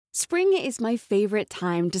Spring is my favorite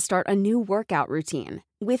time to start a new workout routine.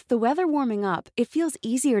 With the weather warming up, it feels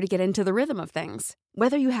easier to get into the rhythm of things.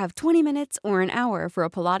 Whether you have 20 minutes or an hour for a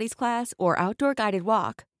Pilates class or outdoor guided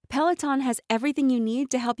walk, Peloton has everything you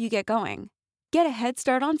need to help you get going. Get a head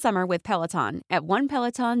start on summer with Peloton at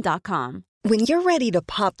onepeloton.com. When you're ready to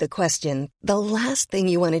pop the question, the last thing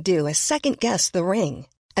you want to do is second-guess the ring.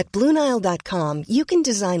 At BlueNile.com, you can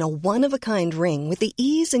design a one-of-a-kind ring with the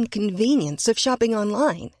ease and convenience of shopping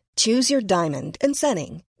online. Choose your diamond and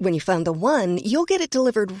setting. When you find the one, you'll get it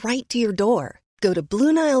delivered right to your door. Go to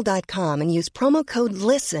BlueNile.com and use promo code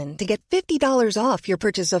LISTEN to get $50 off your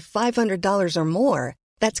purchase of $500 or more.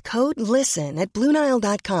 That's code LISTEN at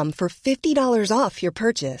BlueNile.com for $50 off your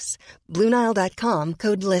purchase. BlueNile.com,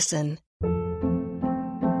 code LISTEN.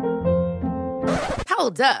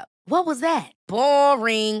 Hold up. What was that?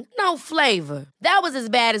 Boring. No flavor. That was as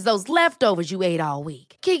bad as those leftovers you ate all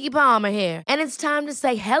week. Keke Palmer here. And it's time to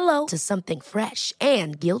say hello to something fresh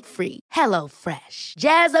and guilt-free. Hello Fresh.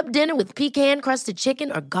 Jazz up dinner with pecan-crusted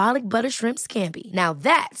chicken or garlic butter shrimp scampi. Now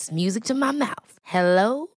that's music to my mouth.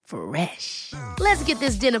 Hello Fresh. Let's get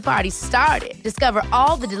this dinner party started. Discover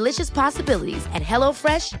all the delicious possibilities at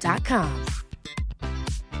hellofresh.com.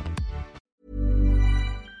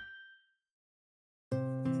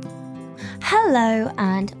 Hello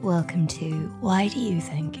and welcome to Why Do You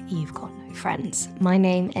Think You've Got No Friends? My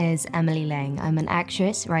name is Emily Lang. I'm an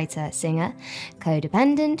actress, writer, singer,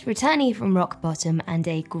 codependent, returnee from rock bottom, and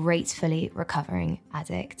a gratefully recovering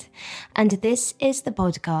addict. And this is the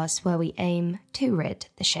podcast where we aim to rid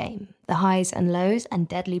the shame, the highs and lows and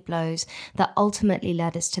deadly blows that ultimately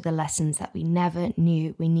led us to the lessons that we never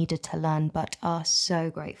knew we needed to learn, but are so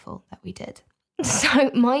grateful that we did.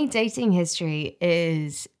 So my dating history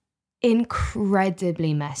is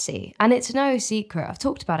incredibly messy, and it's no secret. I've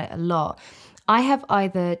talked about it a lot. I have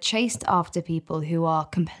either chased after people who are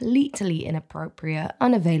completely inappropriate,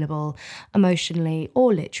 unavailable, emotionally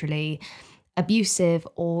or literally, abusive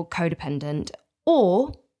or codependent,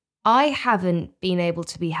 or I haven't been able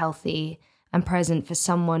to be healthy and present for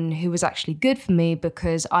someone who was actually good for me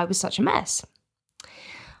because I was such a mess.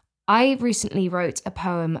 I recently wrote a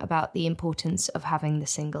poem about the importance of having the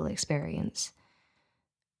single experience.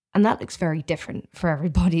 And that looks very different for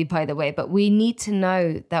everybody, by the way, but we need to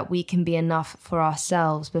know that we can be enough for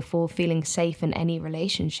ourselves before feeling safe in any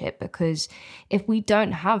relationship, because if we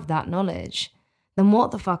don't have that knowledge, then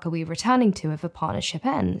what the fuck are we returning to if a partnership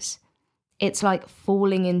ends? It's like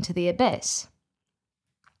falling into the abyss.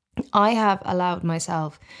 I have allowed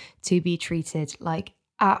myself to be treated like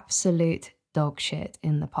absolute dog shit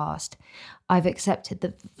in the past. I've accepted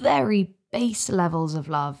the very base levels of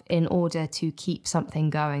love in order to keep something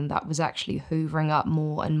going that was actually hoovering up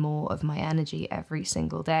more and more of my energy every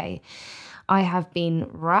single day. I have been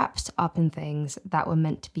wrapped up in things that were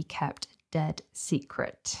meant to be kept dead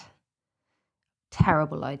secret.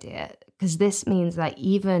 Terrible idea, because this means that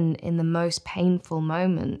even in the most painful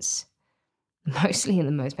moments, mostly in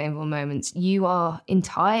the most painful moments, you are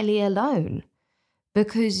entirely alone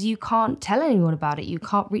because you can't tell anyone about it. You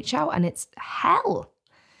can't reach out, and it's hell.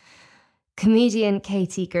 Comedian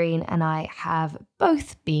Katie Green and I have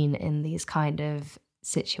both been in these kind of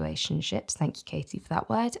situationships. Thank you, Katie, for that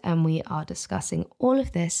word. And we are discussing all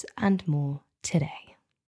of this and more today.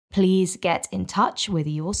 Please get in touch with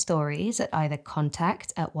your stories at either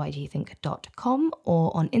contact@whydoyouthink.com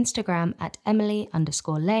or on Instagram at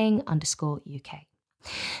Emily_Laying_UK.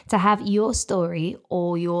 To have your story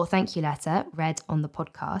or your thank you letter read on the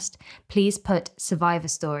podcast, please put survivor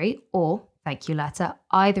story or thank you letter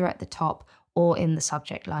either at the top or in the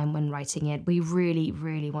subject line when writing it. We really,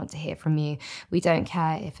 really want to hear from you. We don't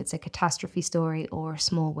care if it's a catastrophe story or a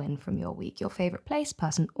small win from your week. Your favourite place,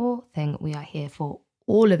 person or thing, we are here for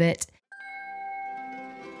all of it.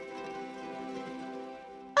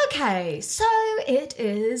 Okay, so it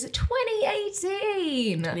is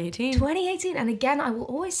 2018. 2018. And again, I will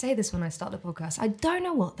always say this when I start the podcast. I don't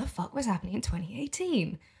know what the fuck was happening in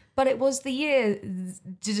 2018. But it was the year,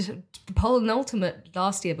 penultimate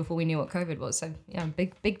last year before we knew what COVID was. So, yeah,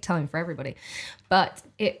 big time for everybody. But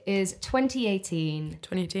it is 2018.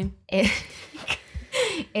 2018. It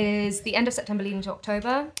is the end of September leading to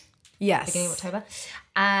October. Yes. Beginning of October.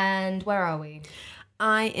 And where are we?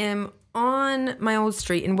 I am on my old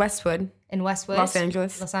street in Westwood. In Westwood. Los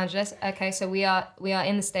Angeles. Los Angeles. Okay, so we are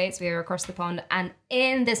in the States. We are across the pond. And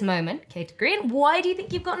in this moment, Katie Green, why do you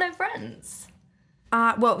think you've got no friends?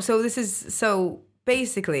 So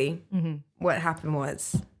basically, what happened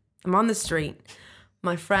was, I'm on the street.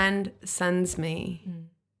 My friend sends me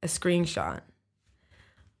a screenshot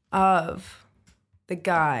of the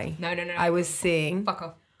guy No. I was seeing Fuck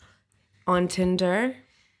off. on Tinder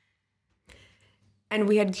And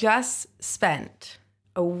we had just spent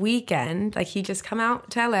a weekend, like he just come out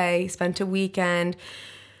to LA, spent a weekend.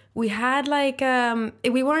 We had like,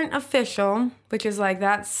 we weren't official, which is like,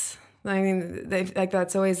 that's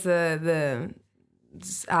always the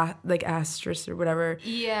like asterisk or whatever.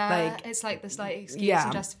 Yeah, like, it's like this like excuse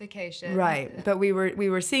and justification. Right. But we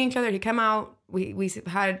were seeing each other. He came out. We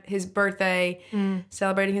had his birthday,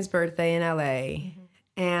 celebrating his birthday in LA.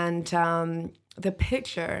 And the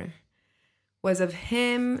picture was of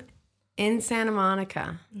him in Santa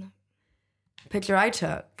Monica. Picture I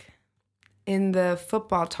took in the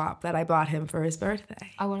football top that I bought him for his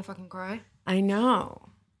birthday. I want to fucking cry. I know.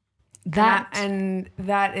 I'm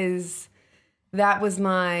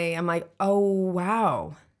like, oh,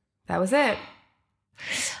 wow. That was it.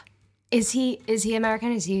 Is he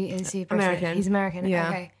American? Is he British? American. He's American. Yeah.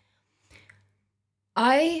 Okay.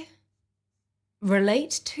 I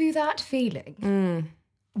relate to that feeling.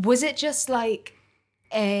 Was it just like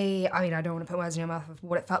I don't want to put words in your mouth of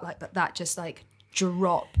what it felt like, but that just like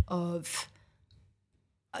drop of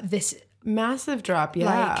this massive drop,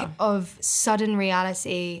 yeah. Like of sudden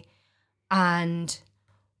reality and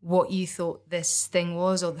what you thought this thing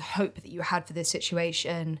was, or the hope that you had for this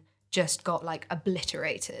situation just got like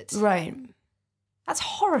obliterated. Right. That's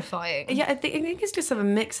horrifying. Yeah, I think it's just a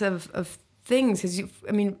mix of things. Because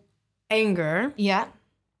anger. Yeah.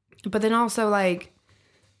 But then also like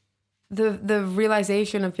the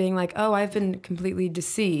realization of being like, oh, I've been completely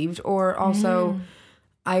deceived, or also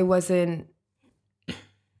I wasn't,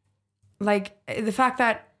 like the fact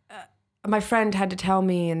that my friend had to tell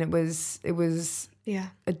me, and it was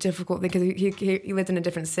a difficult thing because he lived in a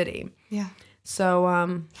different city. Yeah. So oh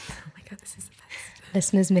my God, this is the best.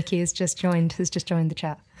 Listeners, Mickey has just joined the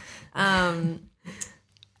chat.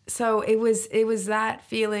 So it was that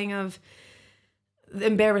feeling of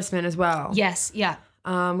embarrassment as well. Yes, yeah.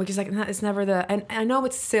 Which is like, it's never and I know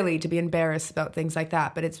it's silly to be embarrassed about things like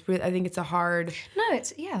that, but it's really, I think it's a hard. No,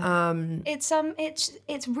 it's it's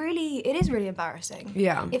really, it is really embarrassing.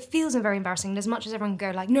 Yeah. It feels very embarrassing. And as much as everyone can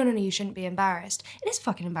go like, no, you shouldn't be embarrassed. It is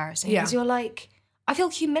fucking embarrassing. Yeah. Because you're like, I feel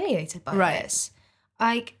humiliated by this.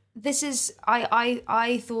 Like, this is,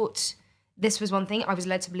 I thought this was one thing. I was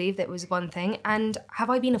led to believe that it was one thing. And have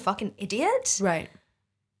I been a fucking idiot? Right.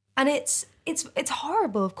 And it's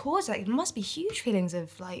horrible, of course. Like, there must be huge feelings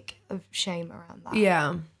of shame around that.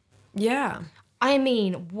 Yeah. Yeah. I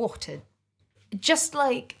mean, just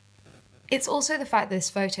like, it's also the fact that this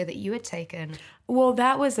photo that you had taken. Well,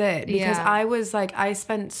 that was it. Because I was like, I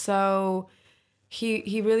spent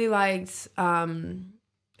he really liked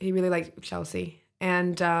Chelsea.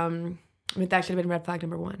 And that should have been red flag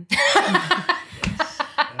number 1.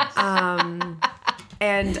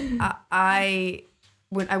 And I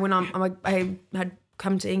had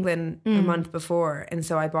come to England a month before, and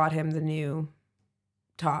so I bought him the new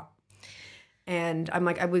top. And I'm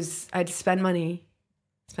like, I'd spent my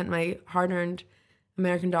hard-earned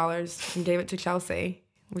American dollars and gave it to Chelsea,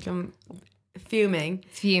 which I'm fuming.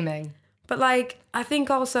 But like, I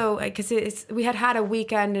think also because we had a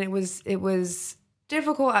weekend, and it was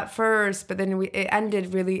difficult at first, but then it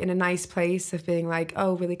ended really in a nice place of being like,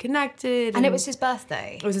 oh, really connected. And it was his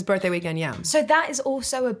birthday. It was his birthday weekend, yeah. So that is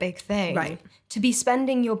also a big thing. Right. To be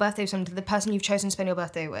spending your birthday with someone, the person you've chosen to spend your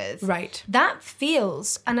birthday with. Right. That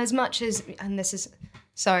feels, and as much as, and this is,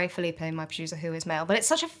 sorry, Felipe, my producer, who is male, but it's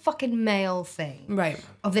such a fucking male thing. Right.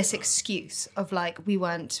 Of this excuse of like, we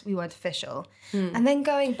weren't official. And then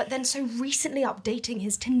but then so recently updating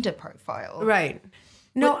his Tinder profile. Right.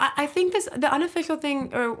 No, I think the unofficial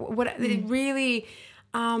thing, or what it really,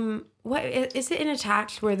 what is it in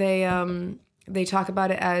Attached where they talk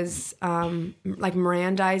about it as like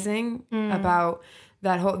Mirandizing about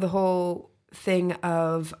the whole thing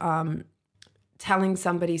of telling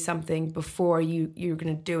somebody something before you're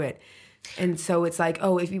gonna do it. And so it's like,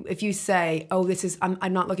 oh, if you say, oh, this is,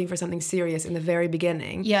 I'm not looking for something serious in the very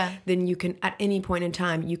beginning, then you can, at any point in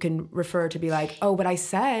time, you can refer to be like, oh, but I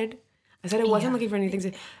said I wasn't looking for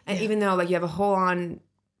anything. And even though like you have a whole on,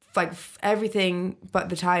 like everything but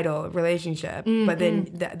the title relationship, but then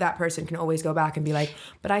that person can always go back and be like,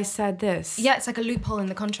 but I said this. Yeah, it's like a loophole in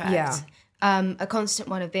the contract. Yeah. A constant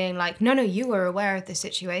one of being like, no, you were aware of the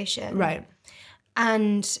situation. Right.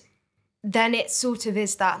 And then it sort of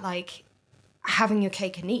is that like having your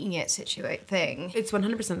cake and eating it thing. It's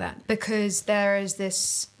 100% that. Because there is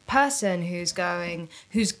this person who is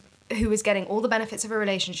getting all the benefits of a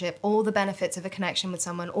relationship, all the benefits of a connection with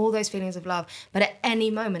someone, all those feelings of love, but at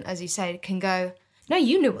any moment, as you say, can go, no,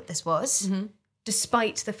 you knew what this was,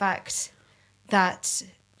 despite the fact that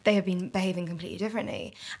they have been behaving completely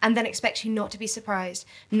differently, and then expect you not to be surprised,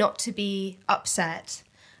 not to be upset,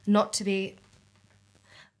 not to be...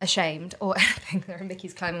 ashamed or anything.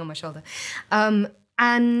 Mickey's climbing on my shoulder. And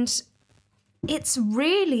it's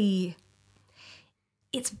really,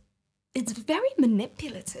 it's very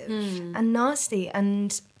manipulative and nasty.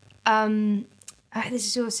 And this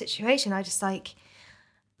is your situation. I just like,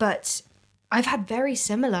 but I've had very,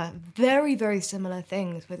 very similar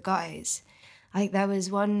things with guys. Like there was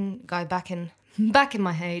one guy back in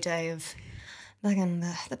my heyday of, back in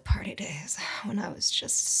the party days when I was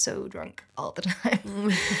just so drunk all the time.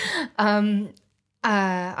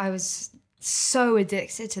 I was so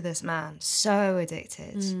addicted to this man, so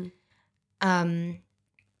addicted.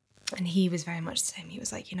 And he was very much the same. He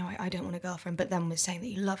was like, I don't want a girlfriend, but then was saying that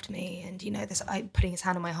you loved me, and this, putting his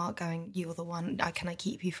hand on my heart, going, "You're the one. Can I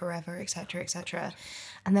keep you forever?" etc., etc.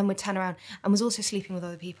 And then would turn around and was also sleeping with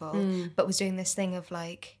other people, but was doing this thing of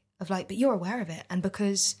like, but you're aware of it, and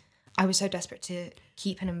because I was so desperate to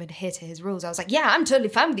keep him and adhere to his rules, I was like, yeah, I'm totally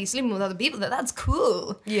fine with you sleeping with other people. That's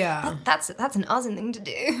cool. Yeah, that's an awesome thing to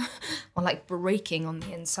do, or like breaking on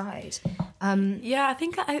the inside. Yeah, I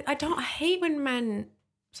think I hate when men.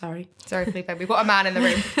 Sorry, Felipe. We've got a man in the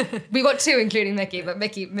room. We've got two, including Mickey, but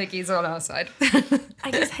Mickey's on our side. I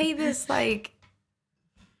just hate this, like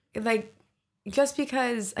just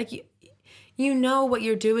because you know what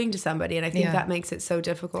you're doing to somebody, and I think that makes it so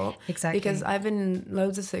difficult. Exactly. Because I've been in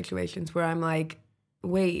loads of situations where I'm like,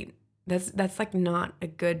 wait, that's like not a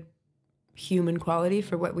good human quality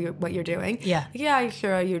for what you're doing. Yeah. Yeah,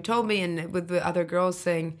 sure, you told me, and with the other girls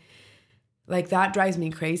thing. Like, that drives me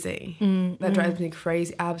crazy. That drives me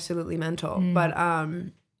crazy, absolutely mental. But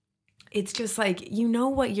it's just like, you know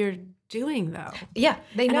what you're doing, though. Yeah,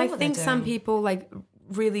 they know. And I think some people, like,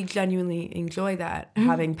 really genuinely enjoy that,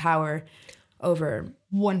 having power over.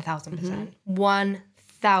 1,000%.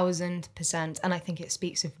 1,000%. And I think it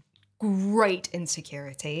speaks of great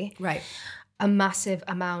insecurity. Right. A massive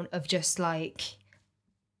amount of just, like,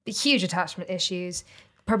 huge attachment issues.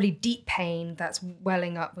 Probably deep pain that's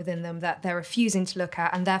welling up within them that they're refusing to look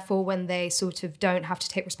at, and therefore when they sort of don't have to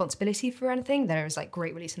take responsibility for anything, there is like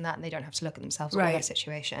great release in that, and they don't have to look at themselves or their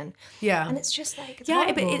situation. Yeah, and it's just like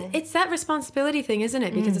but it's that responsibility thing, isn't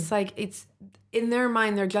it? Because it's like, it's in their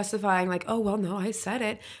mind they're justifying like, oh well, no, I said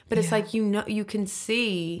it, but it's like, you can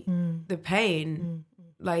see the pain.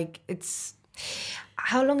 Like, it's.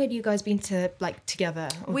 How long had you guys been together?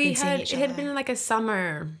 It had been like a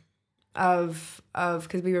summer. Of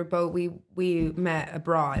because we met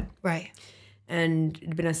abroad, right, and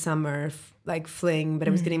it'd been a summer like fling, but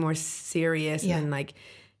it was getting more serious, and like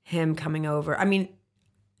him coming over. I mean,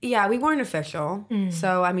 yeah, we weren't official,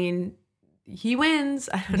 so I mean, he wins.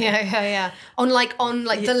 I don't know. Yeah. On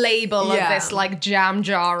the label of this like jam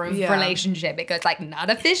jar of relationship, it goes like not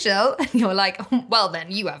official, and you're like, well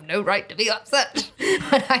then you have no right to be upset.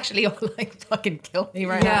 But actually, you're like, fucking kill me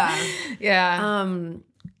right now.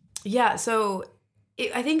 Yeah, so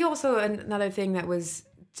I think also another thing that was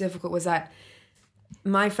difficult was that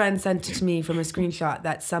my friend sent it to me from a screenshot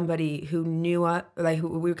that somebody who knew us, like,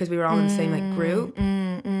 because we were all in the same like group,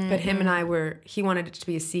 but him and I he wanted it to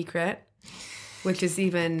be a secret, which is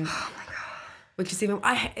even,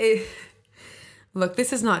 look,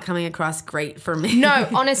 this is not coming across great for me. No,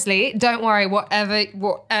 honestly, don't worry.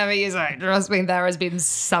 Whatever you say, trust me, there has been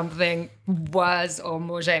something worse or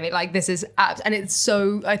more shaming. Like, this is and it's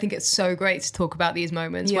so. I think it's so great to talk about these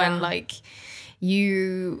moments when like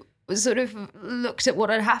you sort of looked at what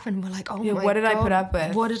had happened. And we're like, oh my God, what did I put up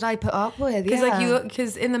with? What did I put up with?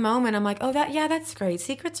 Because in the moment I'm like, oh that's great.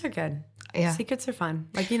 Secrets are good. Yeah. Secrets are fun.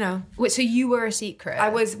 Like, Wait, so you were a secret?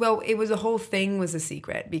 The whole thing was a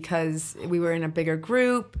secret because we were in a bigger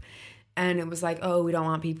group, and it was like, oh, we don't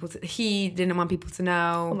want people to, he didn't want people to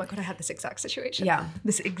know. Oh my God, I had this exact situation. Yeah.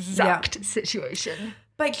 This exact situation.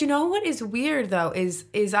 But you know what is weird though, is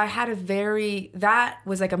I had that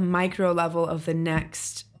was like a micro level of the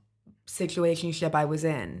next situationship I was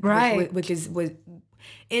in. Right. Which was,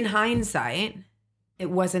 in hindsight, it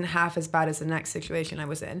wasn't half as bad as the next situation I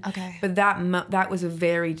was in. Okay. But that was a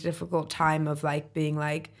very difficult time of like being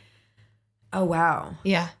like, oh wow.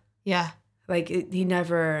 Yeah. Yeah. Like he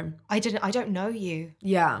never. I don't know you.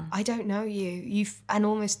 Yeah. I don't know you. And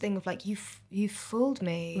almost thing of like you fooled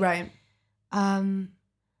me. Right. And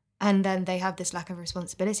then they have this lack of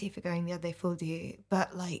responsibility for going, yeah, they fooled you.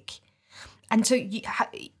 But like, and so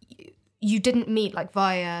you didn't meet like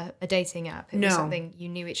via a dating app. It was something you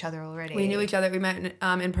knew each other already. We knew each other. We met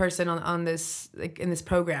in person on this, like, in this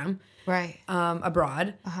program, right?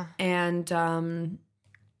 Abroad, and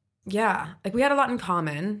like we had a lot in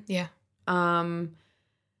common. Yeah. But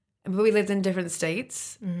we lived in different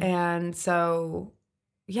states, and so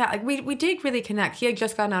like we did really connect. He had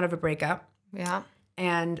just gotten out of a breakup. Yeah.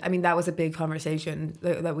 And I mean, that was a big conversation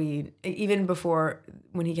that we, even before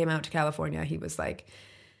when he came out to California, he was like,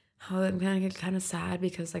 oh, I'm going to get kind of sad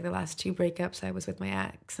because like the last 2 breakups I was with my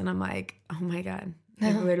ex. And I'm like, oh my God,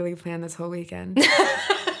 I literally planned this whole weekend.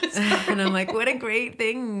 And I'm like, what a great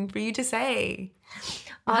thing for you to say.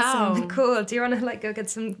 Awesome. Wow. Cool. Do you want to like go get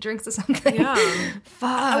some drinks or something? Yeah. Fuck.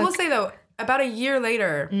 I will say though, about a year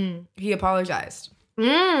later, he apologized.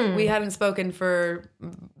 We hadn't spoken for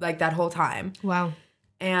like that whole time. Wow.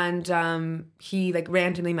 And he like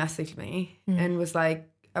randomly messaged me and was like,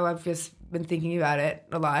 oh, I've just been thinking about it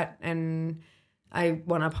a lot, and I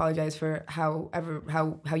want to apologize for how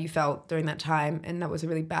you felt during that time, and that was a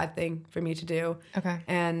really bad thing for me to do. Okay.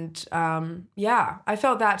 And I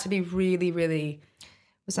felt that to be really, really.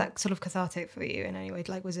 Was that sort of cathartic for you in any way?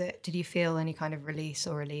 Like, did you feel any kind of release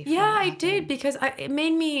or relief? Yeah, I did, because it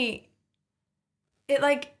made me, it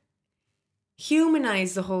like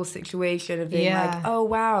humanized the whole situation of being like, oh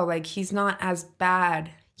wow, like he's not as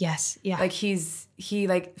bad. Yes. Yeah. Like he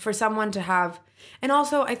like, for someone to have, and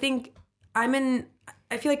also I think I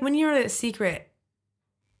feel like when you're a secret,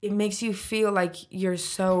 it makes you feel like you're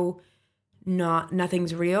so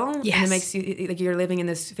nothing's real. Yes. And it makes you like you're living in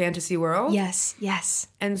this fantasy world. Yes. Yes.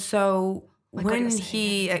 And so when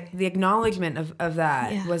the acknowledgement of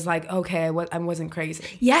that was like, okay, I wasn't crazy.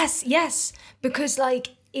 Yes. Yes. Because like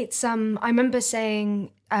it's I remember saying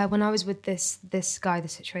when I was with this guy, the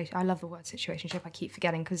situation. I love the word situationship. I keep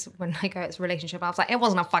forgetting because when I go it's a relationship, I was like, it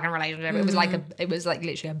wasn't a fucking relationship. It was like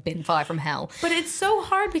literally a bin fire from hell. But it's so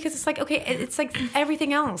hard because it's like, okay, it's like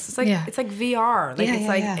everything else. It's like it's like VR. Like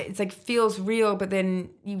it's like feels real, but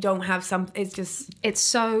then you don't have some. It's just it's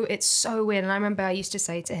so weird. And I remember I used to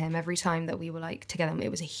say to him every time that we were like together, it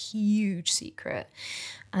was a huge secret.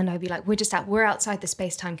 And I'd be like, we're outside the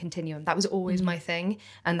space-time continuum. That was always my thing.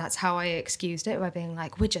 And that's how I excused it, by being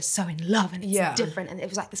like, we're just so in love and it's different. And it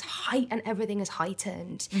was like this height and everything is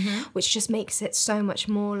heightened, which just makes it so much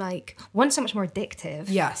more like, so much more addictive.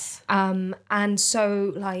 Yes. And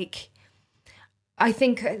so like, I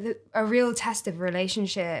think a real test of a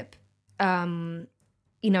relationship, an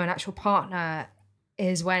actual partner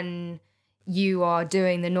is when you are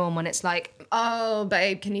doing the norm, when it's like, oh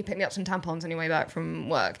babe, can you pick me up some tampons on your way back from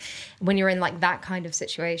work, when you're in like that kind of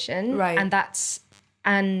situation, right?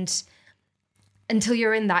 And until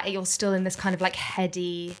you're in that, you're still in this kind of like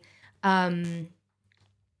heady it's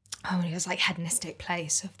like hedonistic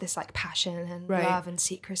place of this like passion and love and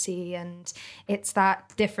secrecy. And it's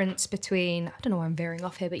that difference between, I don't know why I'm veering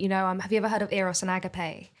off here, but have you ever heard of Eros and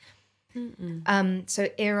Agape? So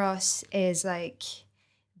Eros is like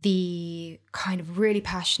the kind of really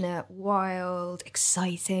passionate, wild,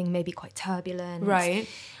 exciting, maybe quite turbulent, right?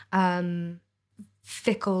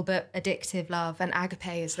 Fickle but addictive love, and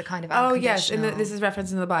agape is the kind of unconditional. Oh yes, and this is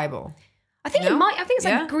referenced in the Bible. I think I think it's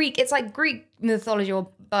like Greek. It's like Greek mythology or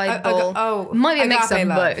Bible. Might be a mix of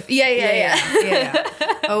both. Yeah.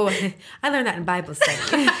 Oh, I learned that in Bible study.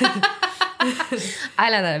 I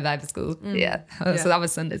learned that in Bible school. So that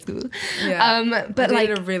was Sunday school. But I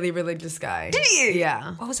dated a really religious guy. Did you?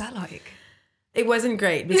 Yeah. What was that like? It wasn't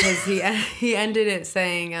great because he ended it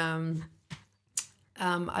saying,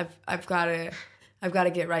 I've got to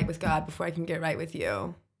get right with God before I can get right with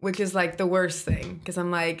you, which is like the worst thing, because I'm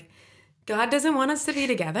like, God doesn't want us to be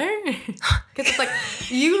together. Because it's like,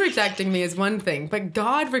 you rejecting me is one thing, but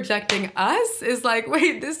God rejecting us is like,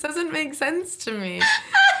 wait, this doesn't make sense to me.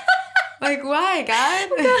 Like, why,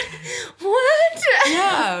 God? What?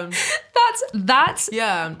 Yeah.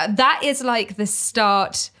 That is like the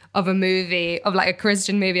start of a movie, of like a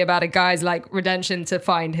Christian movie about a guy's like redemption to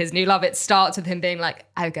find his new love. It starts with him being like,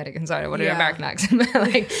 I've got to consult what an American accent,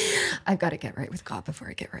 like, I've got to get right with God before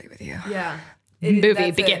I get right with you. Yeah. Movie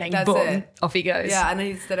beginning, boom, off he goes. Yeah, and then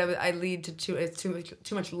he said I lead to too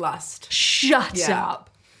much lust. Shut up.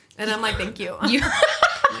 And I'm like, thank you. Thank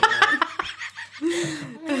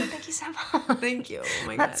you so much. Thank you. Oh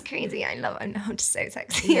my That's God. crazy. I know. I'm just so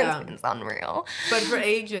sexy. Yeah. It's unreal. But for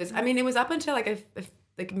ages, I mean, it was up until like a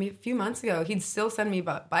few months ago, he'd still send me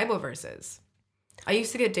Bible verses. I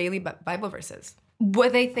used to get daily Bible verses. Were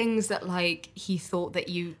they things that like he thought that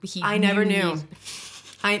I never knew.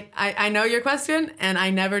 I know your question, and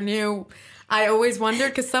I never knew. I always wondered,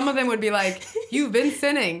 because some of them would be like, you've been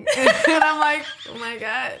sinning. And I'm like, oh my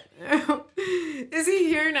God. Is he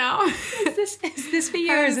here now? Is this for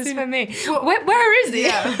you or is this for me? Well, where is he?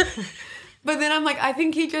 Yeah. But then I'm like, I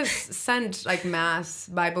think he just sent like mass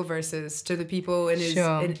Bible verses to the people in his...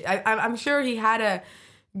 Sure. I'm sure he had a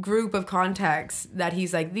group of contacts that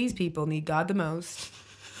he's like, these people need God the most.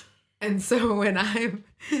 And so when I'm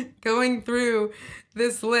going through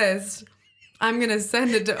this list, I'm going to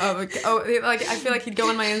send it to, like, I feel like he'd go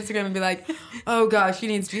on my Instagram and be like, oh gosh, she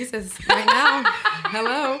needs Jesus right now.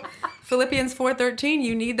 Hello. Philippians 4:13,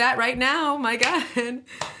 you need that right now. My God.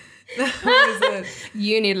 That was it.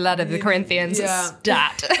 You need a letter to the Corinthians. Yeah.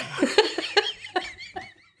 Stat.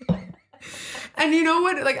 And you know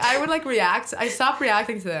what? Like, I would like react. I stopped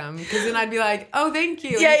reacting to them because then I'd be like, oh, thank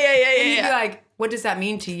you. Yeah. And he'd be like, what does that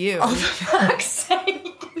mean to you? Oh, for fuck's sake.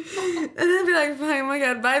 And then I'd be like, oh my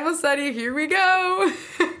God, Bible study, here we go.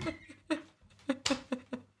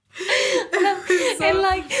 In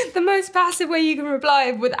like the most passive way you can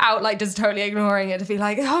reply without like just totally ignoring it, to be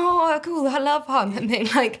like, oh, cool, I love him. And being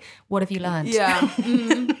like, what have you learned? Yeah.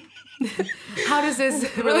 Mm. How does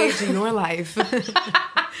this relate to your life?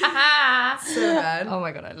 So bad. Oh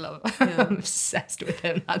my God, I love it. Yeah. I'm obsessed with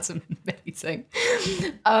him. That's amazing.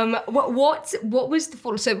 What was the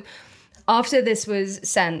follow? So after this was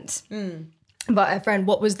sent by a friend,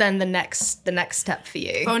 what was then the next step for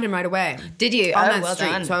you? Phoned him right away. Did you? On that well street.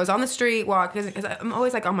 done. So I was on the street walking because I'm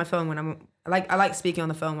always like on my phone when I like speaking on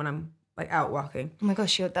the phone when I'm like out walking. Oh my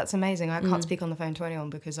gosh, that's amazing. I can't speak on the phone to anyone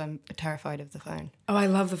because I'm terrified of the phone. Oh, I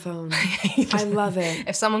love the phone. I love it.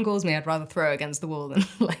 If someone calls me, I'd rather throw it against the wall than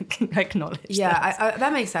like acknowledge. Yeah, I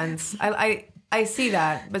that makes sense. I see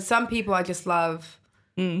that, but some people I just love.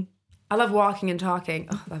 I love walking and talking.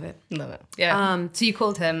 Oh, love it. Love it. Yeah. So you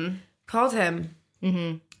called him. Called him.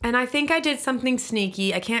 Mm-hmm. And I think I did something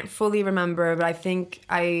sneaky. I can't fully remember, but I think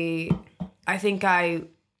I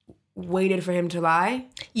waited for him to lie.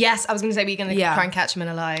 Yes, I was going to say, were you going to try and catch him in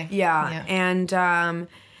a lie? Yeah.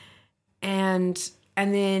 And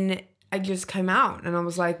then I just came out and I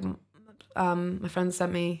was like, my friend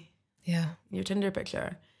sent me your Tinder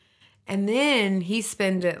picture. And then he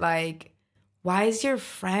spinned it like, why is your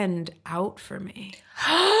friend out for me?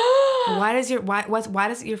 Why does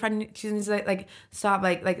your friend choose to like stop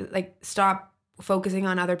like stop focusing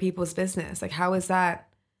on other people's business? Like how is that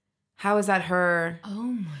her? Oh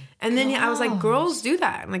my And then I was like, girls do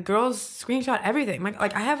that. Like girls screenshot everything.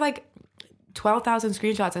 Like I have like 12,000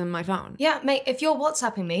 screenshots in my phone. Yeah, mate, if you're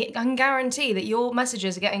WhatsApping me, I can guarantee that your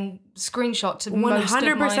messages are getting screenshot to most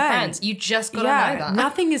of my friends. You just gotta know that.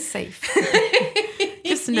 Nothing is safe.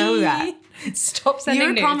 Just know that. Stop sending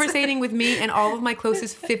You're nudes. conversating with me and all of my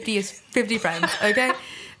closest 50 friends, okay?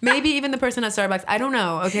 Maybe even the person at Starbucks. I don't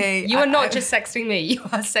know, okay? You are not just sexting me. You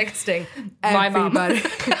are sexting my mum.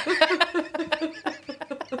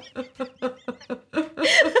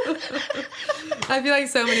 I feel like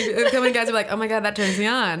so many guys are like, oh my God, that turns me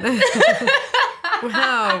on.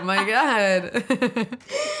 Wow, my God.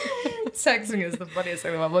 Sexting is the funniest thing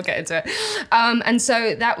in the world. We'll get into it. And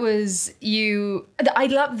so that was you. I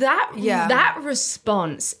love that. Yeah. That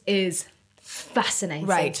response is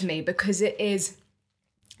fascinating to me because it is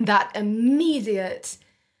that immediate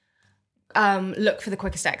look for the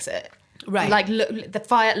quickest exit. Right. Like look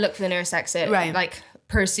for the nearest exit. Right. Like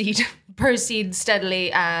proceed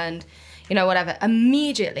steadily and, you know, whatever.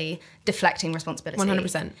 Immediately deflecting responsibility.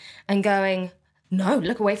 100%. And going, no,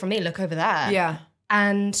 look away from me, look over there. Yeah.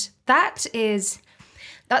 And that's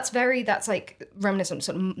like reminiscent of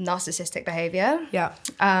sort of narcissistic behavior. Yeah.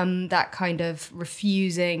 That kind of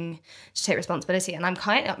refusing to take responsibility. And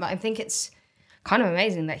I think it's kind of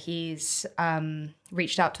amazing that he's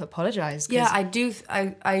reached out to apologize. Yeah, I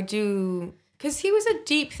do. Because he was a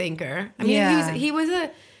deep thinker. I mean, he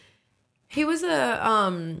was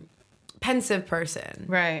a pensive person.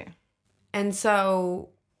 Right. And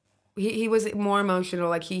so he was more emotional.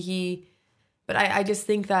 Like but I just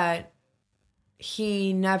think that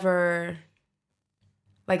he never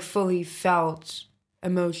like fully felt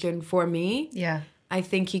emotion for me. Yeah. I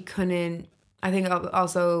think he couldn't. I think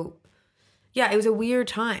also, it was a weird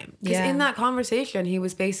time. Because in that conversation, he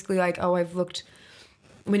was basically like, oh,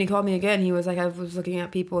 when he called me again, he was like, I was looking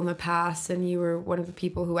at people in the past and you were one of the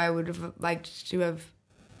people who I would have liked to have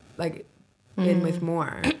like been with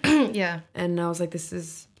more. Yeah. And I was like, this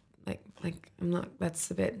is like I'm not,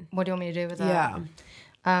 that's a bit. What do you want me to do with that?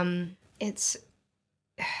 Yeah. It's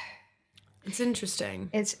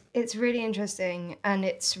interesting. It's really interesting, and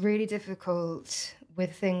it's really difficult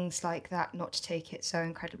with things like that not to take it so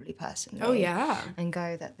incredibly personally. Oh yeah. And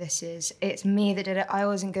go that it's me that did it. I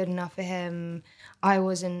wasn't good enough for him. I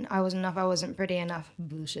wasn't enough. I wasn't pretty enough.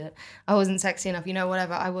 Bullshit. I wasn't sexy enough. You know,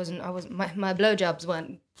 whatever. I wasn't my blowjobs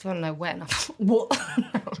weren't, I don't know, wet enough. What?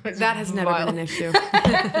 That has never been an issue.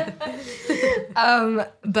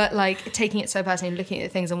 But like taking it so personally, looking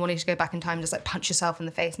at things and wanting to go back in time, just like punch yourself in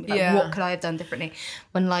the face and be like, what could I have done differently?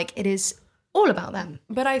 When like it is all about them.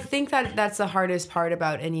 But I think that that's the hardest part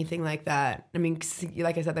about anything like that. I mean, 'cause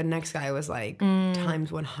like I said, the next guy was like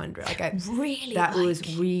times 100. Like that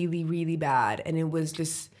was really, really bad. And it was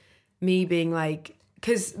just me being like,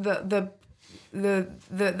 because that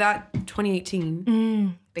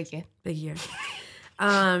 2018 Big year.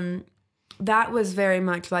 That was very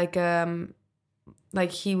much like he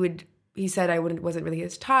said I wasn't really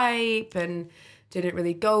his type and didn't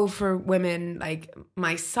really go for women like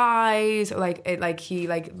my size, or he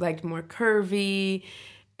liked more curvy,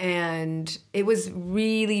 and it was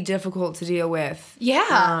really difficult to deal with.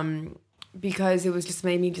 Yeah. Because it was just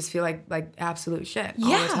made me just feel like absolute shit all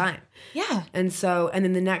the time. Yeah. And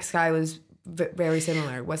then the next guy was very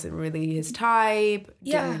similar. Wasn't really his type.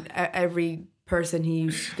 Yeah. Every person he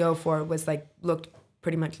used to go for was like looked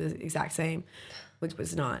pretty much the exact same, which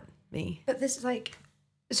was not me. But this is like,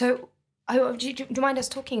 so do you mind us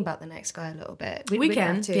talking about the next guy a little bit? We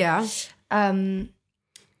can, have to. yeah.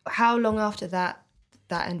 How long after that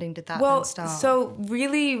ending did that then start? So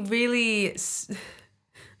really, really...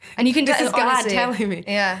 And you can this is God honestly, telling me.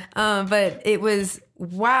 Yeah. But it was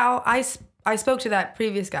while I spoke to that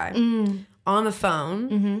previous guy on the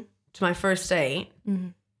phone to my first date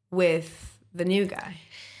with the new guy.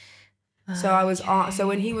 So I was on. So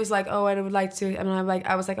when he was like, "Oh, I would like to," and I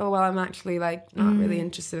was like, "Oh, well, I'm actually like not really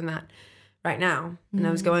interested in that right now." And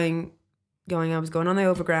I was going. I was going on the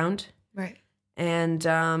overground, right? And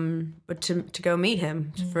but to go meet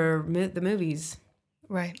him for the movies,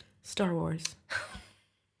 right? Star Wars.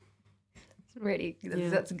 Really,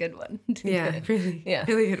 that's a good one. Yeah, really,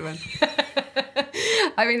 really good one.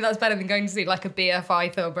 I mean, that's better than going to see like a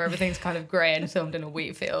BFI film where everything's kind of grey and filmed in a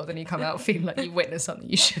wheat field and you come out feeling like you witnessed something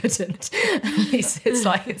you shouldn't. At least it's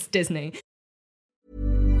like it's Disney.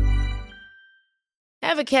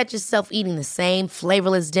 Ever catch yourself eating the same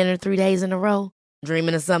flavorless dinner 3 days in a row?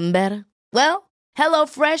 Dreaming of something better? Well,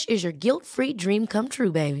 HelloFresh is your guilt-free dream come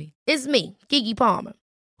true, baby. It's me, Keke Palmer.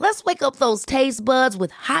 Let's wake up those taste buds with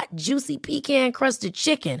hot, juicy pecan-crusted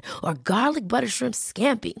chicken or garlic butter shrimp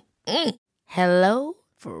scampi. Hello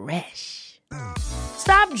Fresh.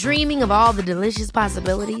 Stop dreaming of all the delicious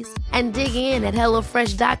possibilities and dig in at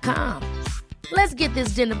HelloFresh.com. Let's get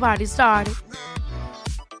this dinner party started.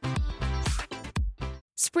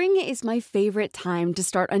 Spring is my favorite time to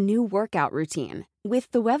start a new workout routine. With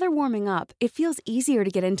the weather warming up, it feels easier to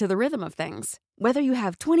get into the rhythm of things. Whether you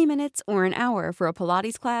have 20 minutes or an hour for a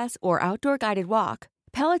Pilates class or outdoor guided walk,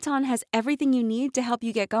 Peloton has everything you need to help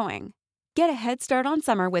you get going. Get a head start on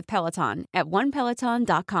summer with Peloton at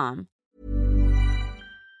onepeloton.com.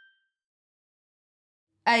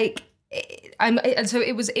 So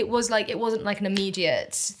it wasn't like an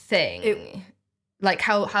immediate thing. Like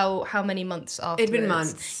how many months after? It'd been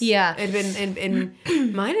months. Yeah. It'd been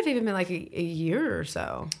might have even been like a year or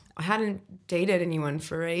so. I hadn't dated anyone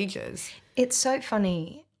for ages. It's so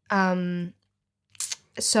funny.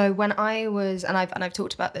 So when I was, and I've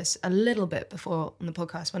talked about this a little bit before on the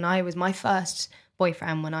podcast, when I was my first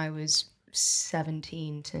boyfriend when I was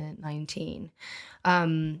 17 to 19,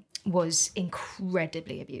 was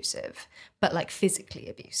incredibly abusive, but like physically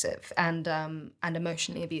abusive and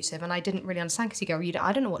emotionally abusive. And I didn't really understand because you go,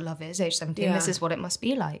 I don't know what love is, age 17, This is what it must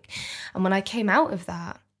be like. And when I came out of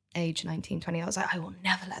that, age 19, 20, I was like, I will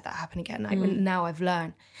never let that happen again. Now I've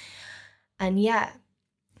learned. And yet,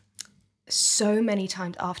 so many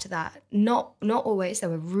times after that, not always, there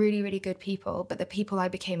were really, really good people, but the people I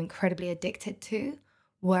became incredibly addicted to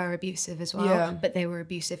were abusive as well, but they were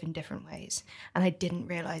abusive in different ways. And I didn't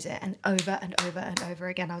realize it. And over and over and over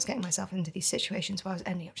again, I was getting myself into these situations where I was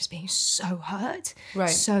ending up just being so hurt,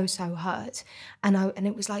 so hurt. And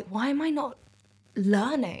it was like, why am I not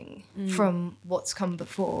learning from what's come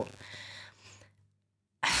before?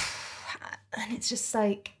 And it's just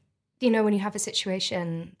like, when you have a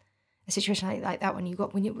situation like that,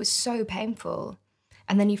 when it was so painful,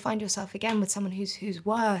 and then you find yourself again with someone who's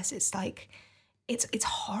worse, it's like, it's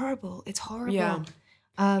horrible. It's horrible. Yeah.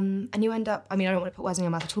 And you end up, I don't want to put words in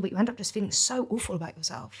your mouth at all, but you end up just feeling so awful about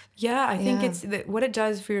yourself. Yeah, I think it's what it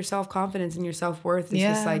does for your self-confidence and your self-worth is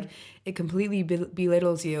just like, it completely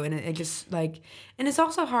belittles you. And it just like, and it's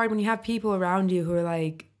also hard when you have people around you who are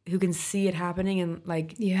like, who can see it happening and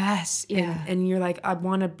like, yes, yeah. And you're like, I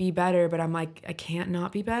want to be better, but I'm like, I can't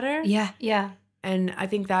not be better. Yeah, yeah. And I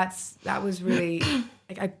think that was really,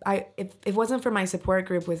 like, if it wasn't for my support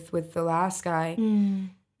group with the last guy,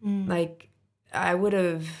 like, I would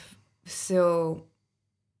have still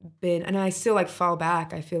been, and I still like fall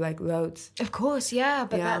back. I feel like loads. Of course, yeah,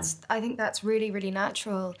 but Yeah. I think that's really, really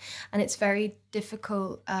natural, and it's very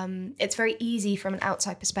difficult. It's very easy from an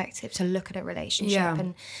outside perspective to look at a relationship Yeah.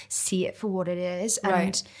 and see it for what it is. Right.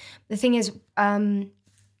 And the thing is,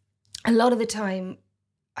 a lot of the time,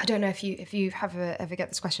 I don't know if you ever get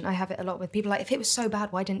this question. I have it a lot with people like, if it was so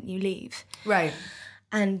bad, why didn't you leave? Right.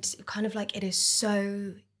 And kind of like, it is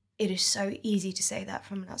so easy to say that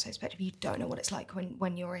from an outside perspective. You don't know what it's like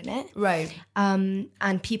when you're in it. Right. And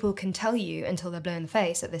people can tell you until they're blue in the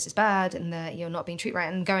face that this is bad and that you're not being treated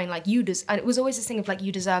right, and going like, and it was always this thing of like,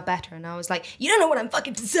 you deserve better. And I was like, you don't know what I'm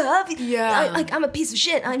fucking deserve. Yeah. I'm a piece of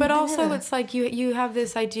shit. But also it's like you have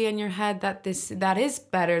this idea in your head that that is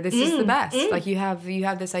better. This is the best. Like you have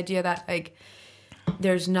this idea that like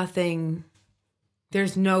there's no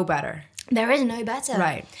better. There is no better.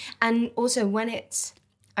 Right. And also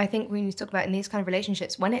I think when you talk about in these kind of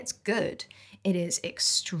relationships, when it's good, it is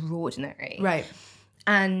extraordinary. Right.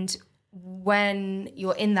 And when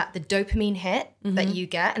you're in that, the dopamine hit that you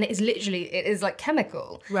get, and it is like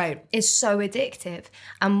chemical. Right. Is so addictive.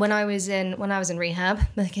 And when I was in rehab,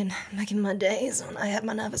 back in my days when I had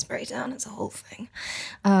my nervous breakdown, it's a whole thing.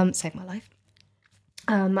 Saved my life.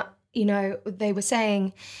 They were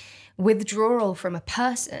saying withdrawal from a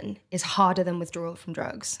person is harder than withdrawal from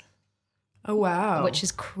drugs. Oh wow. Which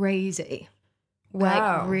is crazy.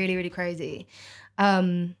 Wow. Like really, really crazy. I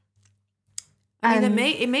mean,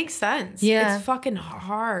 it makes sense. Yeah. It's fucking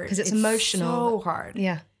hard. Because it's emotional. So hard.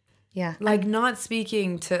 Yeah. Yeah. Like not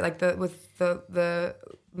speaking to like with the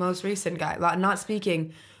most recent guy, not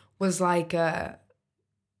speaking was like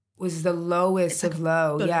was the lowest of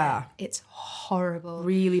low. Yeah. It's horrible.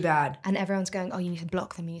 Really bad. And everyone's going, oh, you need to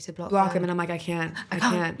block them. You need to block them. And I'm like, I can't.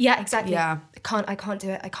 Yeah, exactly. Yeah. I can't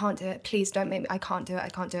do it. I can't do it. Please don't make me. I can't do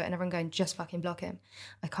it. And everyone going, just fucking block him.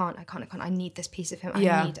 I can't. I need this piece of him.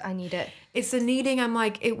 I need it. It's the needing. I'm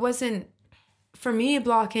like, it wasn't, for me,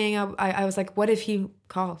 blocking, I was like, what if he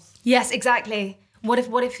calls? Yes, exactly. What if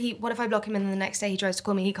I block him and then the next day he tries to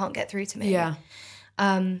call me, he can't get through to me? Yeah.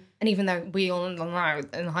 And even though we all know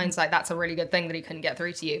in hindsight that's a really good thing that he couldn't get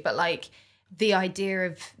through to you, but like the idea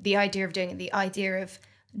of doing it, the idea of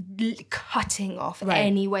cutting off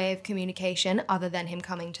any way of communication other than him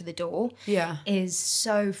coming to the door, is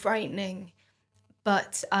so frightening.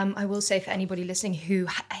 But I will say, for anybody listening who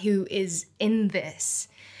is in this,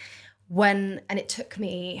 and it took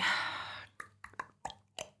me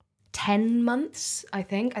 10 months, I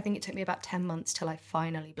think it took me about 10 months till I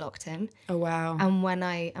finally blocked him. Oh wow. And when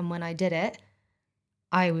I did it,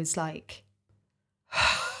 I was like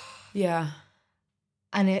yeah.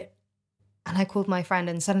 And I called my friend,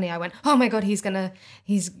 and suddenly I went, oh my God, he's gonna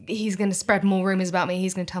spread more rumors about me.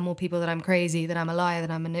 He's gonna tell more people that I'm crazy, that I'm a liar, that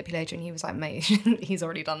I'm a manipulator. And he was like, mate, he's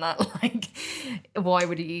already done that. Like, why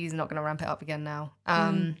would he? He's not gonna ramp it up again now.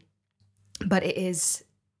 But it is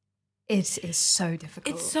so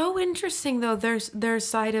difficult. It's so interesting though. Their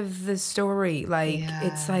side of the story. Like,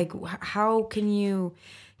 it's like, how can you,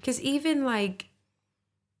 because even like,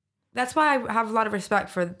 that's why I have a lot of respect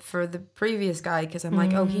for the previous guy, because I'm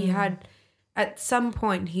like, oh, he had, at some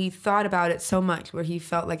point, he thought about it so much where he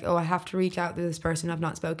felt like, oh, I have to reach out to this person I've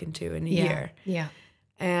not spoken to in a year. Yeah.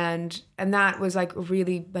 And that was like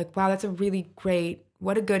really like, wow, that's a really great,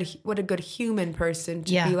 what a good human person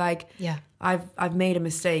to be like, I've made a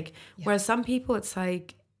mistake. Yeah. Whereas some people, it's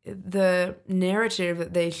like the narrative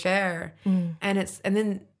that they share, and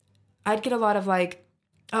then I'd get a lot of like,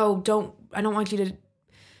 oh, I don't want you to.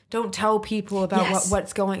 Don't tell people about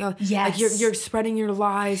what's going on. Yes. Like you're spreading your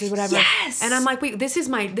lies or whatever. Yes. And I'm like, wait, this is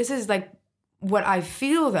like what I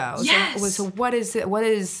feel though. Yes. So what is it? What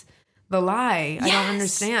is the lie? Yes. I don't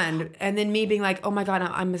understand. And then me being like, oh my God,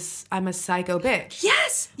 I'm a psycho bitch.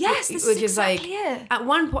 Yes. This which is exactly it. At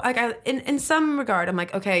one point, like in some regard, I'm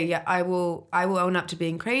like, okay, yeah, I will own up to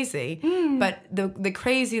being crazy. But the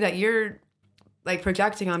crazy that you're like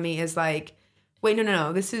projecting on me is like, wait,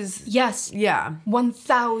 no, this is... Yes. Yeah.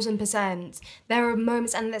 1000%. There are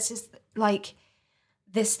moments, and this is like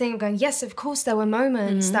this thing of going, yes, of course there were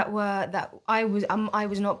moments that I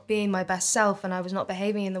was not being my best self, and I was not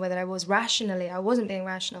behaving in the way that I was rationally. I wasn't being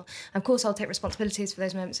rational. Of course, I'll take responsibilities for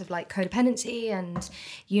those moments of like codependency and,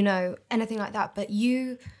 anything like that. But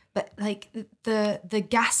like the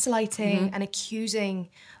gaslighting and accusing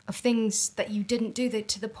of things that you didn't do,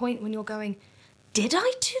 to the point when you're going, did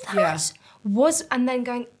I do that? Yeah. And then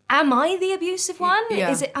going, am I the abusive one?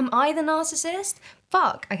 Yeah. Am I the narcissist?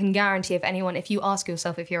 Fuck, I can guarantee if you ask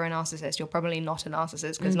yourself if you're a narcissist, you're probably not a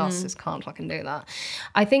narcissist, because narcissists can't fucking do that.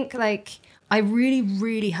 I think like I really,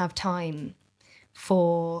 really have time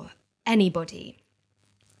for anybody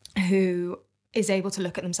who is able to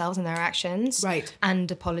look at themselves and their actions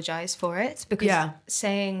and apologize for it, because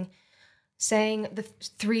saying the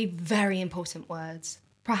three very important words,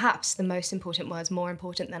 perhaps the most important words, more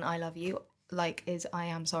important than I love you, like, is I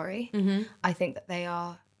am sorry. I think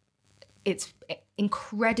that it's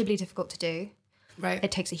incredibly difficult to do. Right.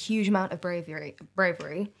 It takes a huge amount of bravery.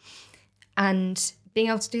 And being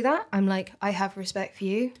able to do that, I'm like, I have respect for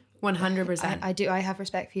you. 100%. I do. I have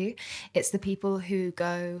respect for you. It's the people who,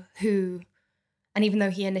 and even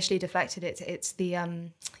though he initially deflected it, it's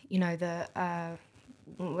the,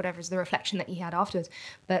 whatever is the reflection that he had afterwards.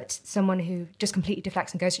 But someone who just completely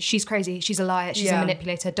deflects and goes, she's crazy, she's a liar, she's a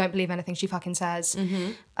manipulator, don't believe anything she fucking says,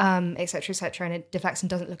 et cetera, and it deflects and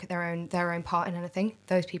doesn't look at their own part in anything.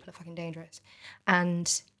 Those people are fucking dangerous.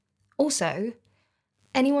 And also,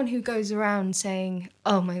 anyone who goes around saying,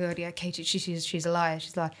 oh my God, yeah, Katie, she's a liar,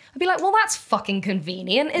 she's a liar. I'd be like, well, that's fucking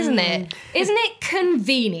convenient, isn't it? Isn't it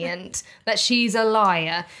convenient that she's a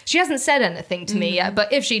liar? She hasn't said anything to me yet,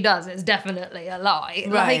 but if she does, it's definitely a lie.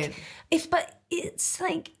 Right. But it's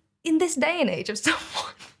like, in this day and age, if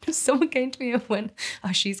someone came to me and went,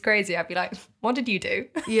 oh, she's crazy, I'd be like, what did you do?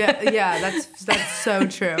 Yeah, that's so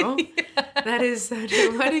true. That is so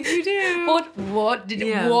true. What did you do? What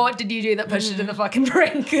did you do that pushed it to the fucking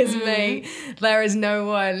brink? Because mate, there is no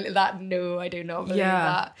one that I do not believe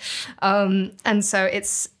that. And so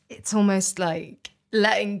it's almost like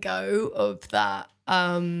letting go of that,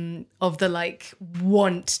 of the like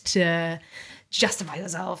want to justify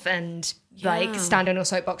yourself and like stand on your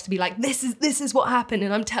soapbox to be like, this is what happened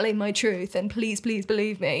and I'm telling my truth and please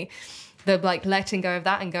believe me. The like letting go of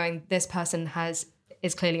that and going, this person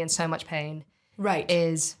is clearly in so much pain. Right.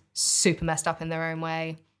 Is super messed up in their own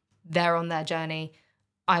way. They're on their journey.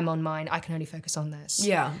 I'm on mine. I can only focus on this.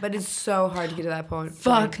 Yeah, but it's so hard to get to that point.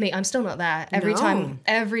 Fuck me. I'm still not there. Every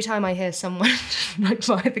time I hear someone like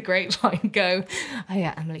by the grapevine go, oh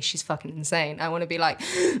yeah, Emily, she's fucking insane, I want to be like,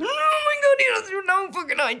 oh my God, you have no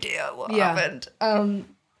fucking idea what happened.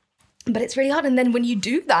 But it's really hard. And then when you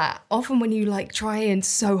do that, often when you like try and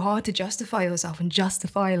so hard to justify yourself and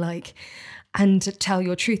justify like, and to tell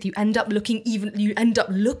your truth, you end up looking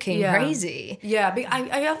crazy. Yeah, but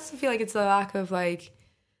I also feel like it's a lack of like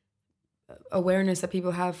awareness that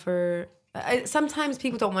people have for. Sometimes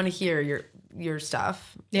people don't want to hear your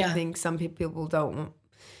stuff. Yeah. I think some people don't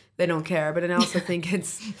care, but I also think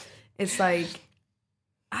it's like,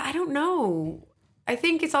 I don't know. I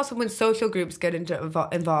think it's also when social groups get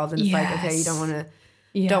involved and it's like, okay, you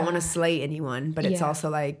don't want to slay anyone, but it's also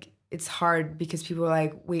like, it's hard because people are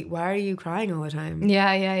like, wait, why are you crying all the time?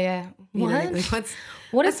 Yeah. What? Like,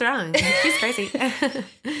 what's wrong? She's crazy.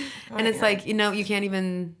 And it's like, you can't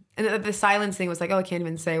even, and the silence thing was like, oh, I can't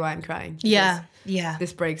even say why I'm crying. Yeah.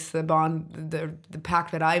 This breaks the bond, the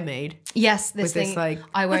pact that I made. Yes, this thing. This like,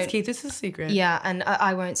 let's keep this a secret. Yeah, and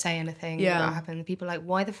I won't say anything about what happened. People are like,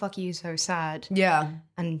 why the fuck are you so sad? Yeah.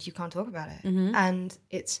 And you can't talk about it. Mm-hmm. And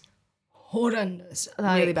it's horrendous.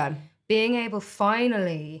 Like, really bad. Being able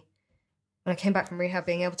finally, when I came back from rehab,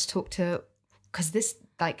 being able to talk to, because this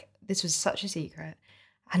was such a secret,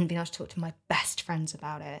 I hadn't been able to talk to my best friends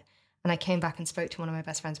about it. And I came back and spoke to one of my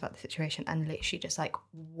best friends about the situation and literally just like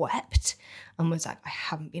wept and was like, I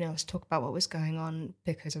haven't been able to talk about what was going on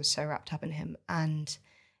because I was so wrapped up in him. And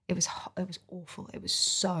it was awful. It was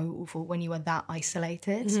so awful when you are that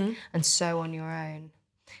isolated and so on your own.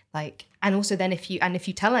 Like, and also then if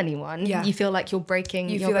you tell anyone, you feel like you're breaking,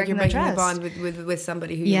 you feel like you're breaking a bond with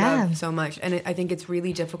somebody who you love so much. And I think it's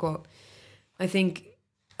really difficult. I think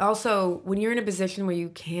also when you're in a position where you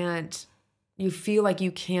feel like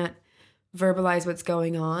you can't verbalize what's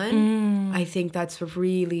going on, I think that's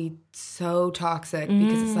really so toxic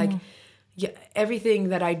because it's like, everything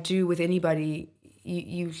that I do with anybody,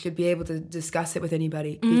 you should be able to discuss it with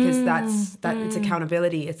anybody because it's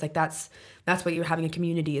accountability. It's like that's what you're having a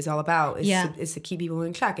community is all about. Is to keep people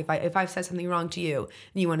in check. If I've said something wrong to you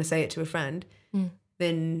and you want to say it to a friend,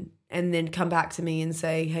 then come back to me and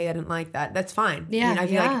say, hey, I didn't like that. That's fine. Yeah, I mean, I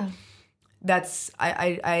feel like that's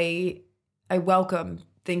I welcome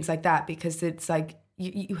things like that because it's like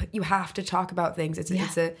you have to talk about things. It's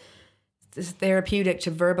therapeutic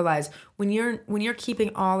to verbalize when you're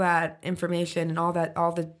keeping all that information and all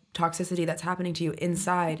the toxicity that's happening to you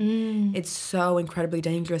inside. It's so incredibly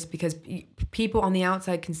dangerous because people on the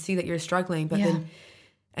outside can see that you're struggling, but then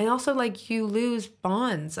and also like you lose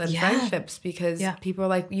bonds and friendships because people are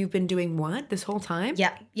like, you've been doing what this whole time?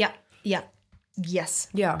 Yes.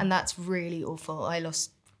 And that's really awful. I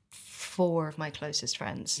lost 4 of my closest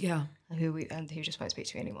friends. Who just won't speak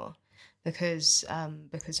to me anymore. Because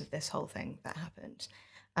of this whole thing that happened.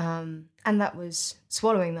 And that was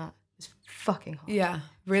swallowing that It's fucking hard. Yeah,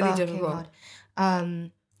 really Fucking difficult.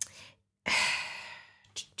 hard.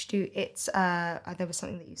 It's there was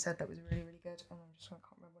something that you said that was really, really good, and I can't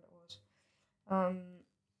remember what it was.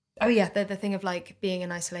 Oh yeah, the thing of like being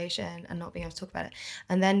in isolation and not being able to talk about it,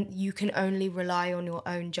 and then you can only rely on your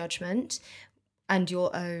own judgment and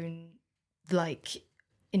your own like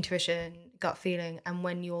intuition, gut feeling, and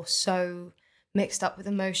when you're so mixed up with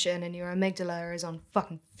emotion and your amygdala is on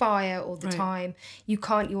fucking fire all the time,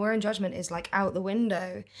 your own judgment is like out the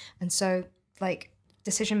window, and so like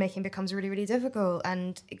decision making becomes really, really difficult,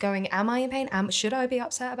 and going, am I in pain? Should I be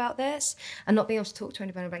upset about this? And not being able to talk to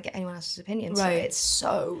anybody about, get anyone else's opinion. So it's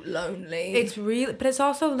so lonely. It's really, but it's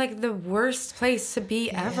also like the worst place to be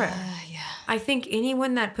ever. Yeah. I think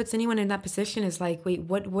anyone that puts anyone in that position is like, wait,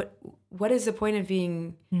 what is the point of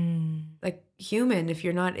being like human if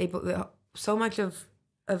you're not able? So much of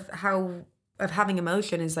having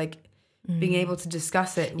emotion is like being able to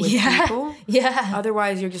discuss it with people. Yeah.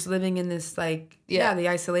 Otherwise, you're just living in this like the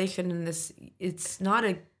isolation and this. It's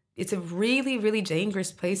a really, really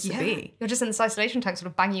dangerous place to be. You're just in this isolation tank, sort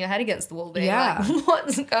of banging your head against the wall, being like,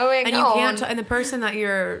 what's going and on? You can't. And the person that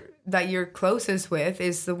you're closest with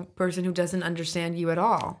is the person who doesn't understand you at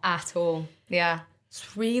all. At all. Yeah.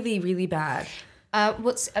 It's really, really bad.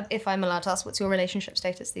 What's, if I'm allowed to ask, what's your relationship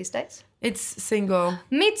status these days? It's single.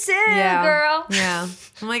 Me too, girl. Yeah.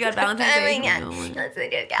 Oh my God, Valentine's Day. Let's do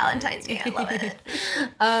Valentine's Day. I love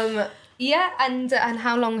it. Yeah, and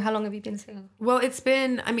how long have you been single? Well, it's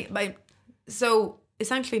been, so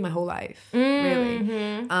essentially my whole life,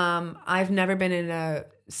 really. I've never been in a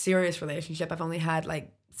serious relationship. I've only had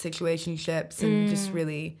like situationships and just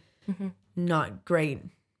really not great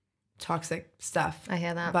toxic stuff. I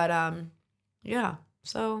hear that. But yeah,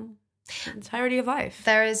 so the entirety of life.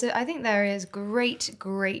 I think there is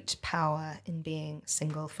great power in being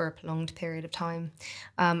single for a prolonged period of time,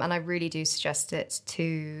 and I really do suggest it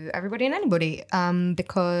to everybody and anybody,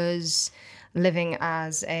 because living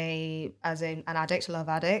as an addict, a love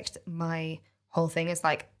addict, my whole thing is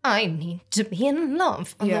like, I need to be in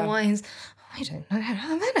love, otherwise I don't know how to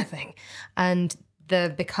have anything. And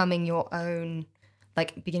the becoming your own,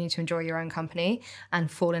 like beginning to enjoy your own company and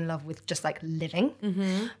fall in love with just like living,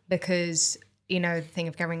 because the thing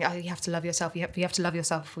of going, you have to love yourself. You have to love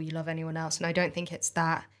yourself before you love anyone else. And I don't think it's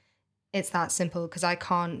that simple, because I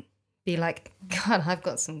can't be like, God, I've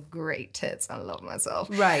got some great tits. I love myself.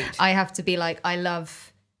 Right. I have to be like, I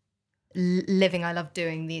love living. I love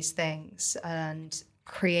doing these things and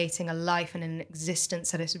creating a life and an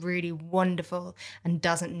existence that is really wonderful and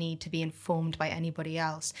doesn't need to be informed by anybody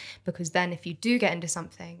else. Because then if you do get into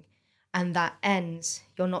something and that ends,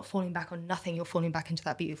 you're not falling back on nothing, you're falling back into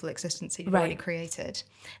that beautiful existence that you've already created.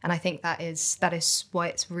 And I think that is why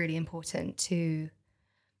it's really important to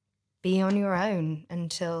be on your own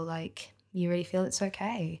until like you really feel it's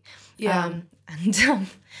okay. And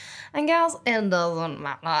girls, it doesn't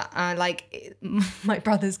matter. Like, my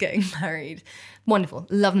brother's getting married. Wonderful.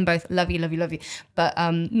 Love them both. Love you. But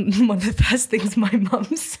one of the first things my mum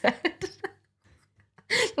said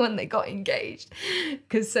when they got engaged,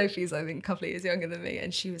 because Sophie's, I think, a couple of years younger than me,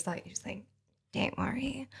 and she was like, don't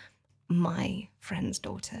worry, my friend's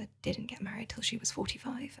daughter didn't get married till she was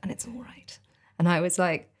 45, and it's all right. And I was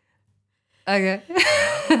like, okay.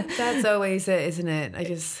 That's always it, isn't it?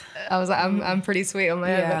 I was like, I'm pretty sweet on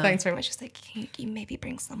my own, but thanks very much. She's like, can you maybe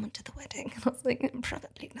bring someone to the wedding? And I was like,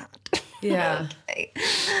 probably not. Yeah. Okay.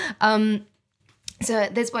 So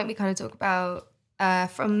at this point, we kind of talk about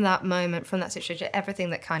from that moment, from that situation,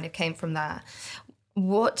 everything that kind of came from that.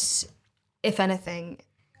 What, if anything,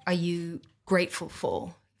 are you grateful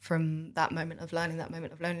for from that moment of learning, that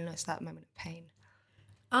moment of loneliness, that moment of pain?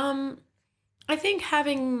 I think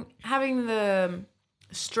having the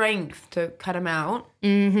strength to cut him out.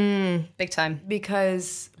 Big time.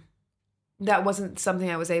 Because that wasn't something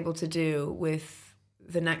I was able to do with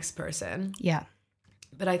the next person. Yeah.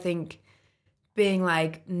 But I think being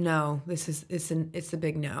like, no, it's a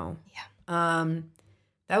big no. Yeah.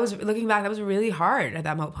 That was, looking back, that was really hard at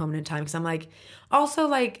that moment in time. Because I'm like, also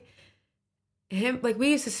like him, like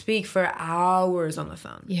we used to speak for hours on the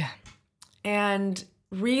phone. Yeah. And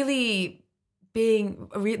really being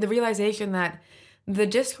the realization that the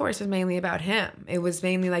discourse was mainly about him. It was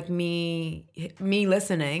mainly like me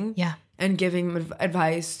listening, and giving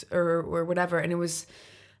advice or whatever. And it was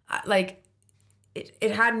like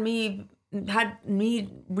it had me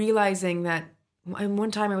realizing that. And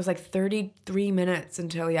one time it was like 33 minutes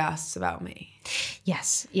until he asked about me.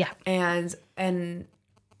 Yes. Yeah. And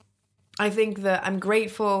I think that I'm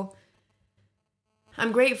grateful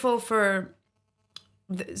for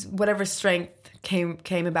whatever strength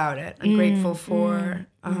came about it. I'm grateful for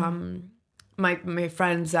my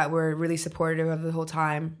friends that were really supportive of the whole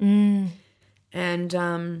time.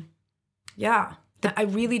 And yeah, I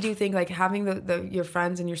really do think like having your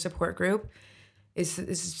friends and your support group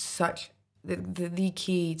is such the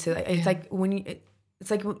key to like, it's like when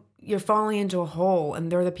it's like you're falling into a hole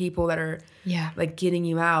and they're the people that are like getting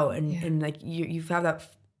you out and like you have that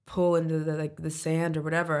pull into the sand or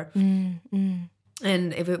whatever.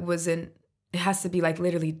 And if it wasn't, it has to be like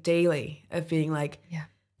literally daily of being like,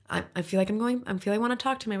 I feel like I want to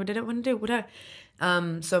talk to me. What did I want to do? So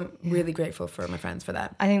I'm really grateful for my friends for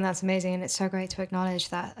that. I think that's amazing. And it's so great to acknowledge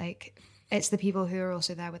that, like, it's the people who are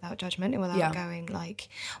also there without judgment and without going like,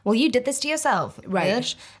 well, you did this to yourself. Right.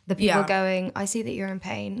 Bitch. The people going, I see that you're in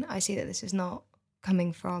pain. I see that this is not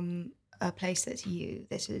coming from a place that's you.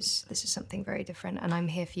 This is something very different. And I'm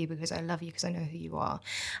here for you because I love you, because I know who you are.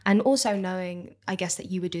 And also knowing, I guess,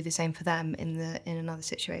 that you would do the same for them in another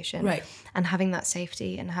situation. Right. And having that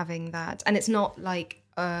safety and having that, and it's not like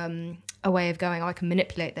a way of going, oh, I can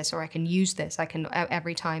manipulate this or I can use this. I can,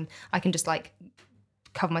 every time I can just like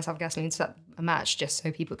cover myself with gasoline, set a match just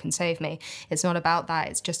so people can save me. It's not about that.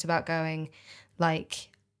 It's just about going like,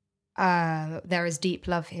 there is deep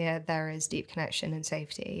love here. There is deep connection and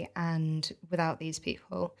safety. And without these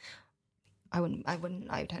people, I don't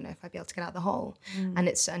know if I'd be able to get out of the hole.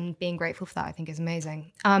 And being grateful for that, I think, is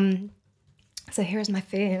amazing. So here's my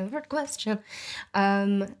favorite question.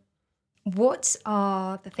 What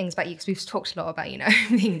are the things about you? Because we've talked a lot about,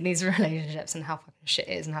 being in these relationships and how fucking shit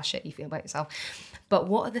it is and how shit you feel about yourself. But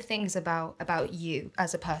what are the things about you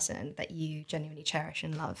as a person that you genuinely cherish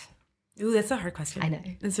and love? Ooh, that's a hard question. I know.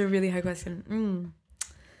 It's a really hard question.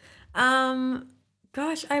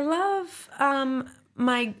 Gosh, I love I'm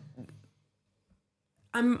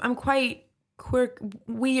quite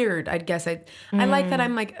weird, I guess. I like that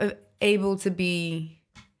I'm like able to be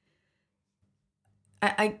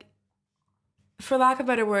I for lack of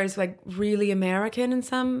better words, like really American in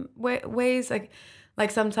some ways. Like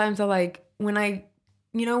sometimes I like when I,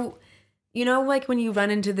 like when you run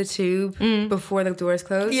into the tube before the doors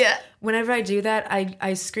close. Yeah. Whenever I do that,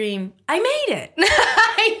 I scream, I made it.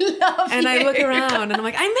 I love and you. I look around and I'm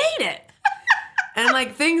like, I made it. And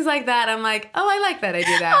like things like that, I'm like, oh, I like that I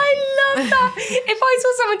do that. I love that. If I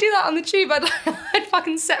saw someone do that on the tube, I'd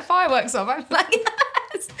fucking set fireworks off. I'm like,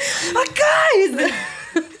 yes. Oh, guys.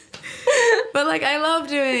 But like I love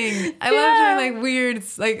doing like weird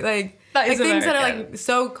like things that are like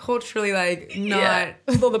so culturally like not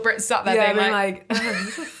with all the Brits sat there being like what the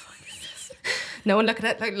fuck is this? No one look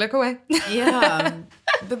at it, like look away.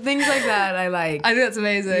 The things like that I like. I think that's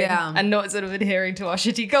amazing. Yeah. And not sort of adhering to our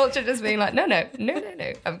shitty culture, just being like, no.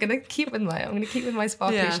 I'm gonna keep with my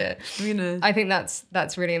sparkly shit. I think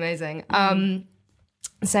that's really amazing.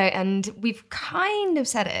 So, and we've kind of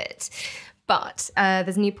said it, but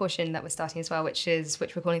there's a new portion that we're starting as well, which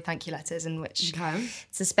we're calling Thank You Letters, in which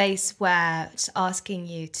it's a space where it's asking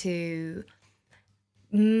you to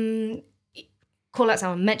call out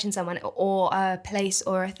someone, mention someone, or a place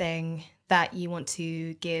or a thing that you want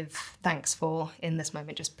to give thanks for in this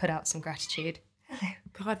moment. Just put out some gratitude.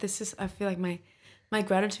 God, I feel like my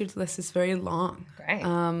gratitude list is very long. Great.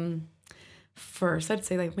 First, I'd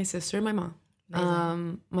say like my sister and my mom.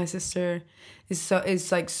 My sister is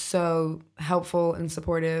so helpful and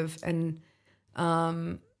supportive, and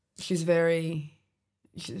she's a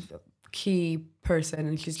key person,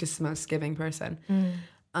 and she's just the most giving person.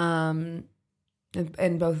 And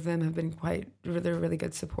both of them have been they're really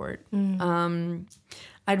good support.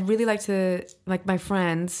 I'd really like to, like my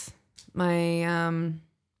friends, Hattie,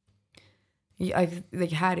 my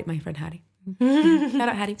friend Hattie. Shout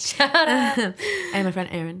out Hattie. Shout out. And my friend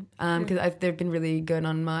Erin, because they've been really good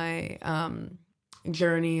on my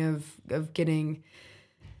journey of getting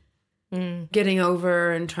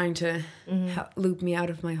over and trying to loop me out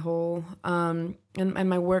of my hole. And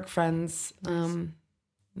my work friends, my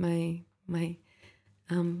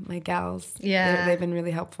gals, they've been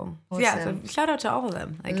really helpful. Awesome. So shout out to all of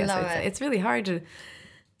them. I guess it's really hard to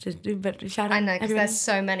do, but shout out. I know, because there's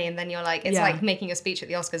so many, and then you're like, it's like making a speech at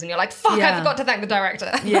the Oscars, and you're like, fuck, I forgot to thank the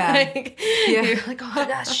director. You're like, oh,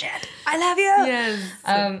 that shit, I love you. Yes.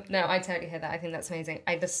 No, I totally hear that. I think that's amazing.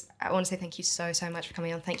 I want to say thank you so much for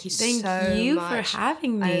coming on. Thank you so much. Thank you for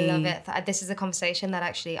having me. I love it. This is a conversation that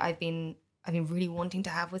actually I've been really wanting to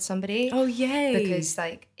have with somebody. Oh, yay. Because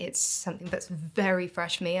like it's something that's very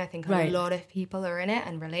fresh for me. I think a lot of people are in it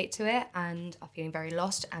and relate to it and are feeling very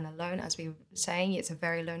lost and alone, as we were saying. It's a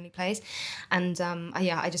very lonely place. And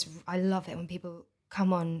I love it when people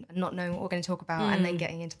come on and not knowing what we're going to talk about and then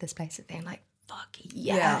getting into this place of being like, fuck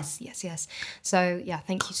yes, yes. So yeah,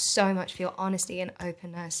 thank you so much for your honesty and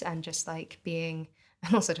openness and just like being,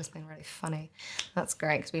 and also just being really funny. That's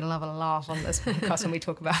great because we love a laugh on this podcast when we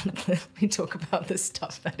talk about this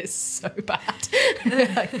stuff that is so bad.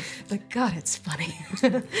 But God, it's funny.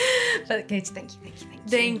 But Katie, thank you.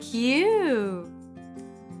 Thank you.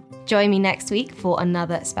 Join me next week for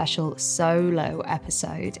another special solo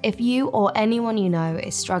episode. If you or anyone you know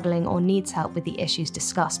is struggling or needs help with the issues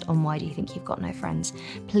discussed on Why Do You Think You've Got No Friends,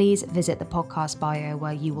 please visit the podcast bio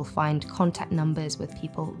where you will find contact numbers with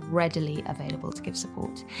people readily available to give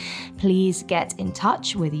support. Please get in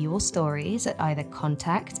touch with your stories at either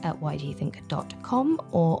contact@whydoyouthink.com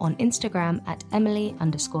or on Instagram at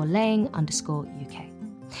Emily_Laying_UK.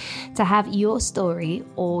 To have your story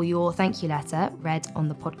or your thank you letter read on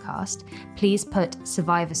the podcast, please put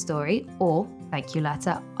Survivor Story or thank you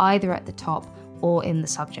letter either at the top or in the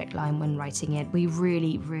subject line when writing it. We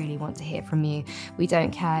really, really want to hear from you. We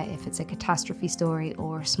don't care if it's a catastrophe story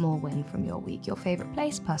or a small win from your week, your favourite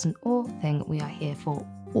place, person or thing. We are here for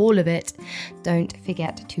all of it. Don't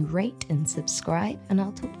forget to rate and subscribe, and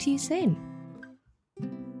I'll talk to you soon.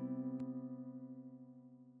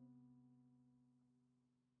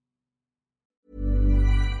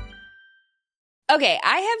 Okay,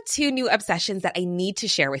 I have two new obsessions that I need to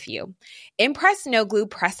share with you. Impress No Glue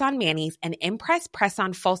Press-On Manis and Impress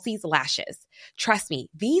Press-On Falsies Lashes. Trust me,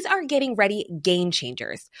 these are getting ready game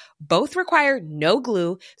changers. Both require no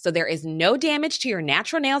glue, so there is no damage to your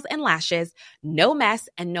natural nails and lashes, no mess,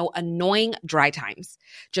 and no annoying dry times.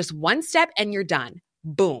 Just one step and you're done.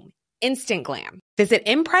 Boom. Instant glam. Visit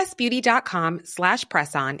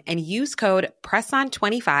impressbeauty.com/presson and use code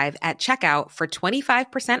PRESSON25 at checkout for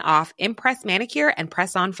 25% off Impress Manicure and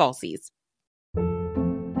Press-On Falsies.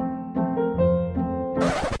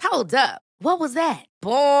 Hold up. What was that?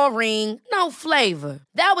 Boring. No flavor.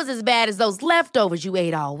 That was as bad as those leftovers you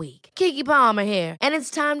ate all week. Keke Palmer here, and it's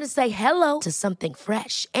time to say hello to something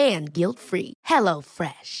fresh and guilt-free.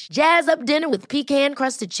 HelloFresh. Jazz up dinner with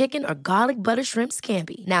pecan-crusted chicken or garlic butter shrimp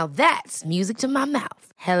scampi. Now that's music to my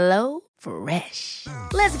mouth. HelloFresh.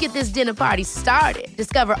 Let's get this dinner party started.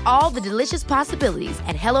 Discover all the delicious possibilities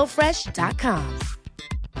at HelloFresh.com.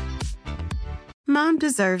 Mom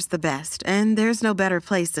deserves the best, and there's no better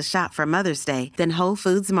place to shop for Mother's Day than Whole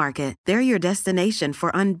Foods Market. They're your destination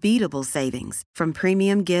for unbeatable savings, from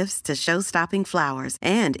premium gifts to show-stopping flowers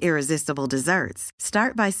and irresistible desserts.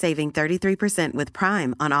 Start by saving 33% with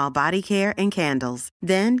Prime on all body care and candles.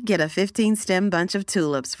 Then get a 15-stem bunch of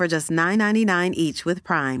tulips for just $9.99 each with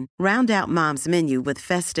Prime. Round out Mom's menu with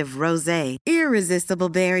festive rosé, irresistible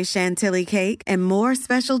berry chantilly cake, and more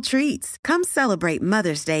special treats. Come celebrate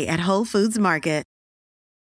Mother's Day at Whole Foods Market.